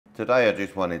Today I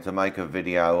just wanted to make a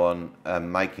video on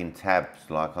making tabs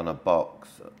like on a box.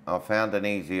 I found an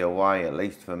easier way, at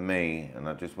least for me, and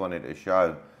I just wanted to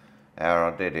show how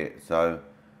I did it. So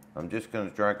I'm just going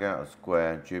to drag out a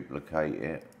square, duplicate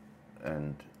it,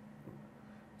 and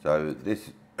so this,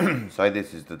 say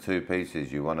this is the two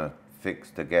pieces you want to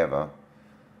fix together.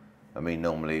 I mean,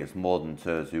 normally it's more than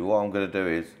two, so what I'm going to do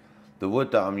is, the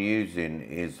wood that I'm using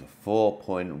is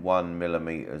 4.1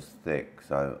 millimeters thick,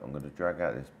 so I'm going to drag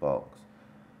out this box.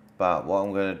 But what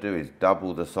I'm going to do is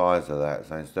double the size of that,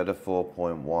 so instead of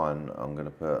 4.1, I'm going to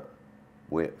put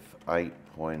width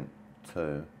 8.2,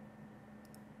 and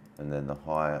then the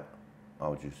height,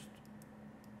 I'll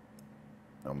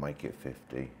make it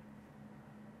 50.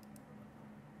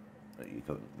 You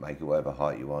can make it whatever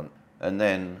height you want. And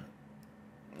then,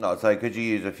 like I say, could you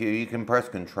use a few, you can press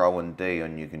Control and D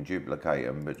and you can duplicate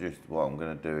them, but just what I'm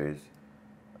going to do is,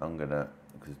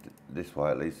 because this way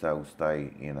at least they'll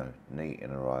stay, you know, neat in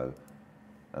a row.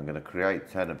 I'm going to create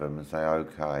 10 of them and say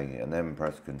OK, and then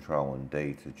press Control and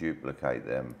D to duplicate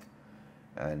them.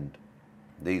 And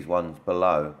these ones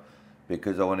below,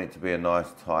 because I want it to be a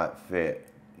nice tight fit,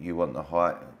 you want the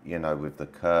height, you know, with the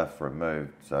kerf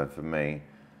removed. So for me,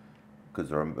 because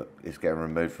it's getting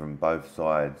removed from both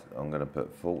sides, I'm going to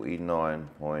put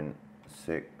 49.6.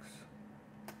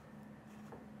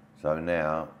 So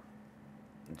now,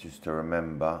 just to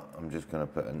remember, I'm just going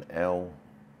to put an L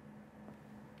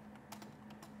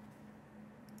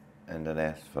and an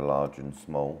S for large and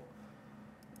small,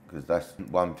 because that's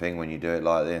one thing when you do it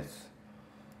like this,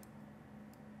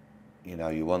 you know,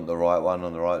 you want the right one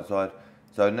on the right side.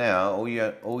 So now all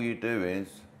you do is,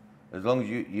 as long as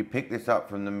you pick this up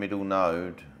from the middle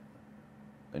node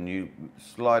and you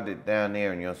slide it down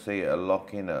here, and you'll see it'll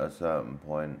lock in at a certain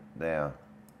point there.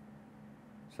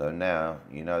 So now,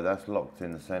 you know, that's locked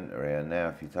in the center here. Now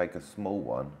if you take a small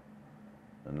one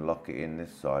and lock it in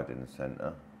this side in the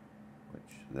center,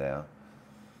 which there,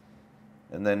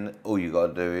 and then all you got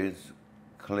to do is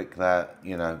click that,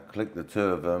 you know, click the two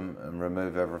of them and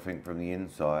remove everything from the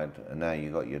inside, and now you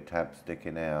got your tab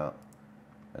sticking out.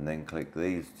 And then click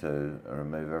these two and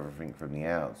remove everything from the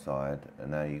outside,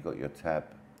 and now you've got your tab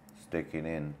sticking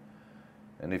in.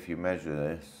 And if you measure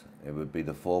this, it would be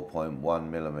the 4.1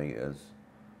 millimeters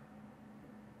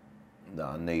that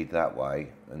I need that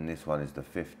way, and this one is the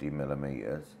 50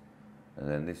 millimeters, and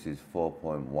then this is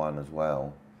 4.1 as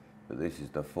well, but this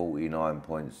is the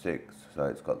 49.6, so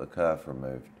it's got the kerf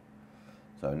removed.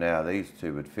 So now these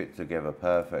two would fit together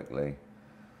perfectly.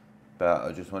 But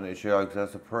I just wanted to show, because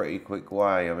that's a pretty quick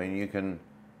way. I mean, you can,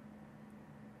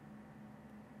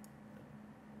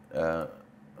 I'm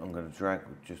going to drag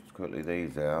just quickly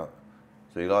these out.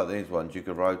 So you like these ones, you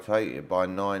can rotate it by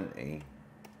 90.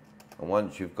 And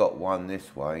once you've got one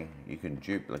this way, you can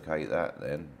duplicate that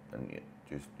then, and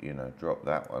just, you know, drop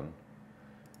that one.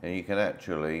 And you can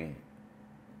actually,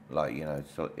 like, you know,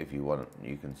 so if you want,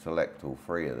 you can select all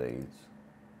three of these,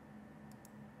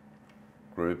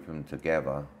 group them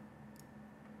together.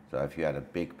 So if you had a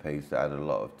big piece that had a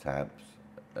lot of tabs,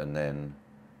 and then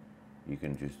you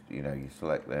can just, you know, you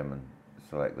select them and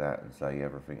select that and say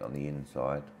everything on the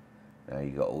inside. Now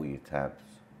you got all your tabs.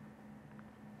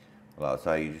 Like I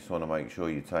say, you just want to make sure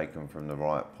you take them from the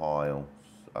right piles,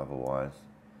 otherwise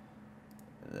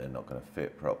they're not going to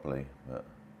fit properly. But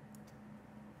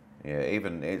yeah,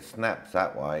 even it snaps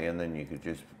that way, and then you could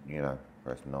just, you know,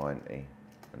 press 90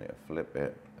 and it'll flip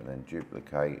it, and then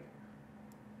duplicate.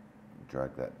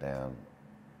 Drag that down,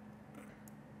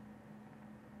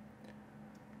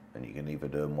 and you can either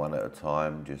do them one at a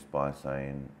time just by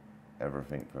saying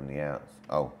everything from the outs.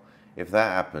 Oh, if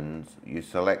that happens, you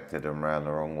selected them round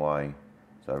the wrong way,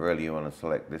 so really you want to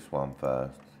select this one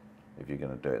first if you're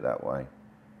going to do it that way,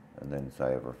 and then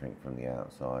say everything from the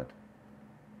outside.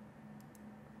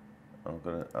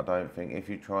 I don't think, if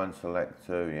you try and select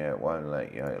two, yeah, it won't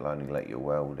let you, it'll only let you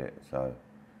weld it. So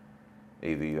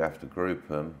either you have to group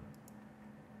them,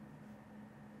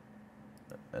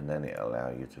 and then it'll allow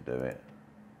you to do it.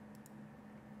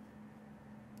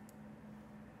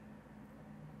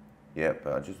 Yeah,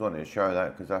 but I just wanted to show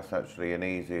that because that's actually an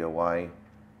easier way.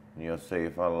 And you'll see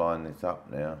if I line this up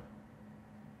now,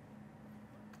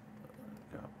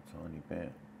 go up a tiny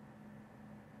bit,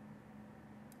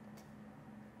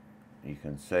 you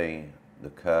can see the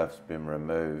kerf's been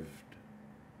removed.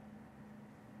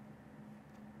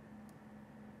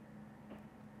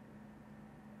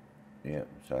 Yeah,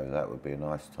 so that would be a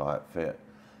nice tight fit.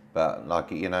 But like,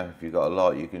 you know, if you've got a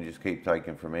lot, you can just keep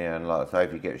taking from here. And like I say,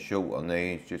 if you get short on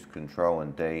these, just Control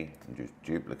and D and just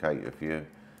duplicate a few,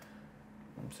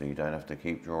 so you don't have to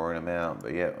keep drawing them out.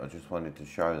 But yeah, I just wanted to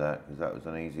show that because that was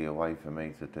an easier way for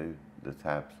me to do the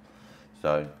tabs.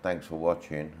 So thanks for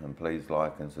watching, and please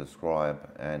like and subscribe,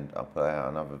 and I'll put out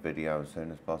another video as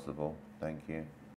soon as possible. Thank you.